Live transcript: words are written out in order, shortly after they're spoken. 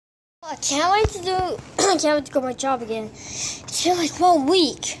I can't wait to do. I can't wait to go to my job again. It's been like 1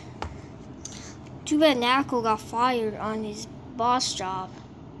 week. Too bad Nako got fired on his boss job.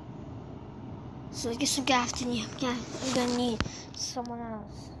 So I guess I'm gonna need someone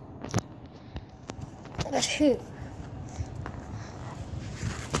else. But who?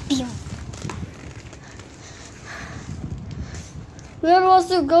 Whoever wants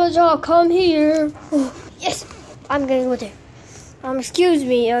to go to the job, come here. Oh, yes, I'm gonna go there. Excuse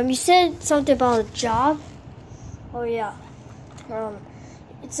me. You said something about a job. Oh yeah.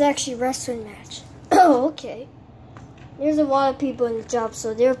 It's actually a wrestling match. Oh, okay. There's a lot of people in the job,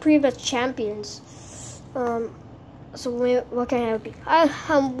 so they're pretty much champions. So what can I help you?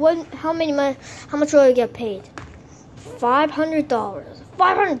 How much will I get paid? $500.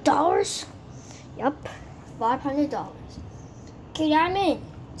 $500? Yep, $500. Okay, I'm in.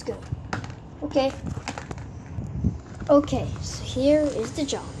 Let's go. Okay. Okay, so here is the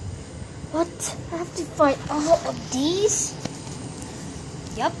job. What? I have to fight all of these?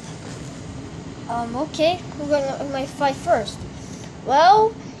 Yep. Okay. Who might fight first?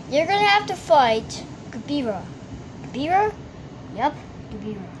 Well, you're gonna have to fight Kabira. Kabira? Yep,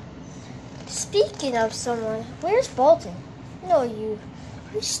 Kabira. Speaking of someone, where's Bolton? No, you.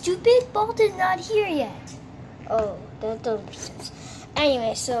 Are you stupid? Bolton's not here yet. Oh, that doesn't make sense.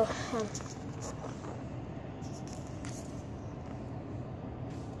 Anyway, so,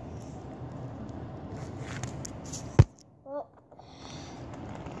 well,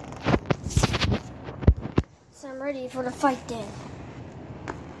 so I'm ready for the fight then.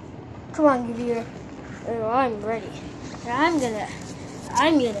 Come on, Kabira. Oh, I'm ready. I'm gonna,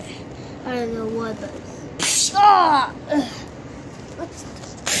 I don't know what, but, ah!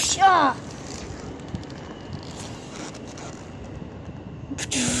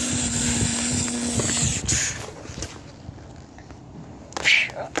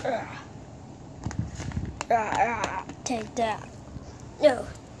 Ah! Take that. No.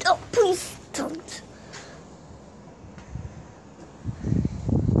 Oh, please don't.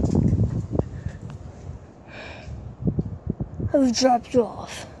 I will drop you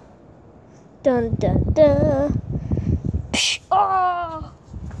off. Dun dun dun. Oh!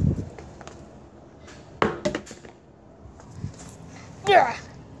 Yeah.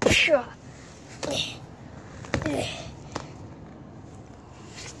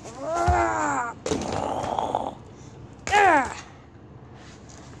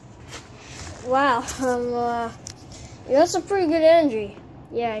 Wow, that's a pretty good energy.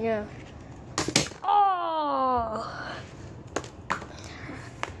 Yeah, I know. Oh!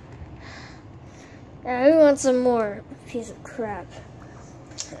 Now, who wants some more? Piece of crap.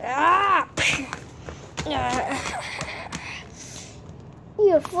 Ah!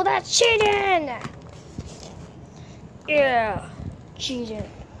 You for that cheating! Yeah, cheating.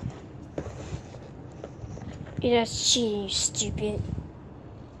 Yeah, that's cheating, you stupid.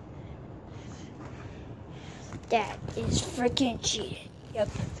 That is freaking cheating. Yep.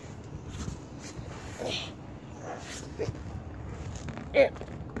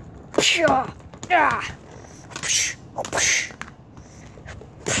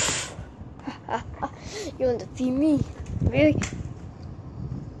 You want to defeat me? Really?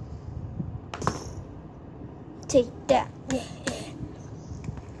 Take that.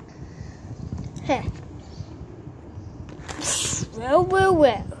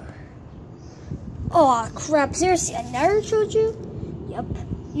 Well. Oh crap, seriously, I never told you? Yep.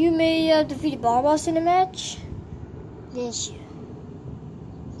 You may defeat the boss in the match, didn't you?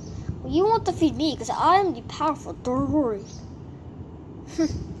 Well, you won't defeat me because I'm the powerful, don't worry.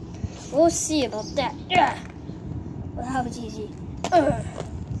 We'll see about that. Well, how was easy? I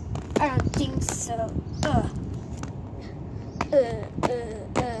don't think so.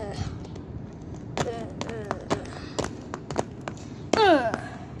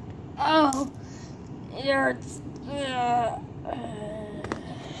 Oh, you're.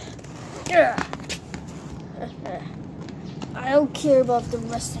 I don't care about the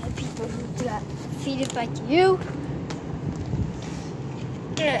rest of the people who got defeated like you.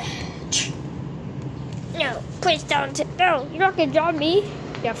 No, please don't. No, you're not gonna drop me.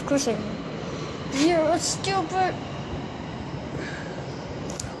 Yeah, of course I am. You're stupid.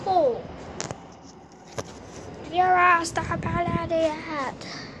 Oh. You're a stop idiot.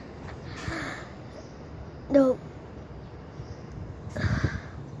 No.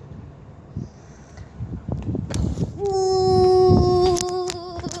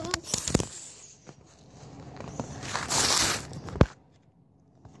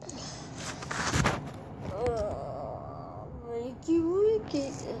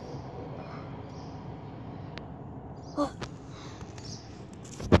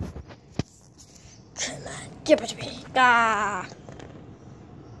 Give it to me. Ah.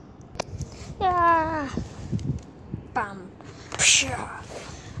 Ah. Bam.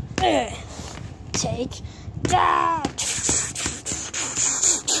 Take that.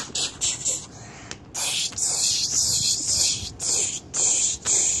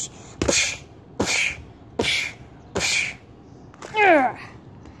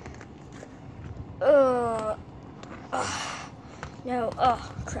 No,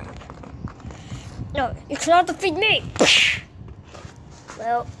 oh crap. No, you cannot defeat me!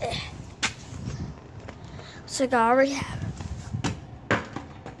 Well, cigar already have.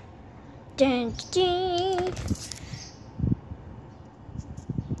 Dun, dun.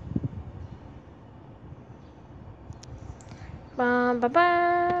 Bum, ba,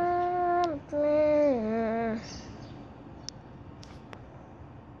 bum.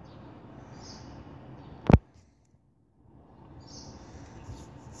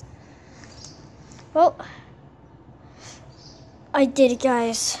 Well, I did it,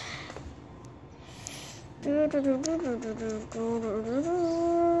 guys.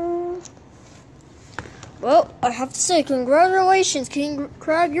 Well, I have to say, congratulations, King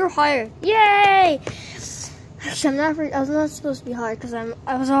Crab, you're hired. Yay! Actually, I was not supposed to be hired because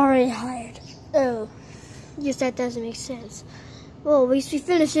I was already hired. Oh, guess that doesn't make sense. Well, at least we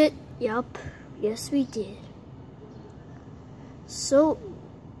finished it. Yup, yes we did. So,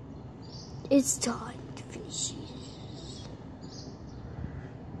 it's time to finish it.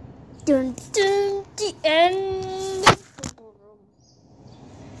 Dun dun, the end.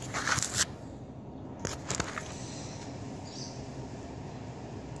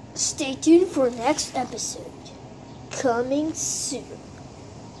 Stay tuned for next episode. Coming soon.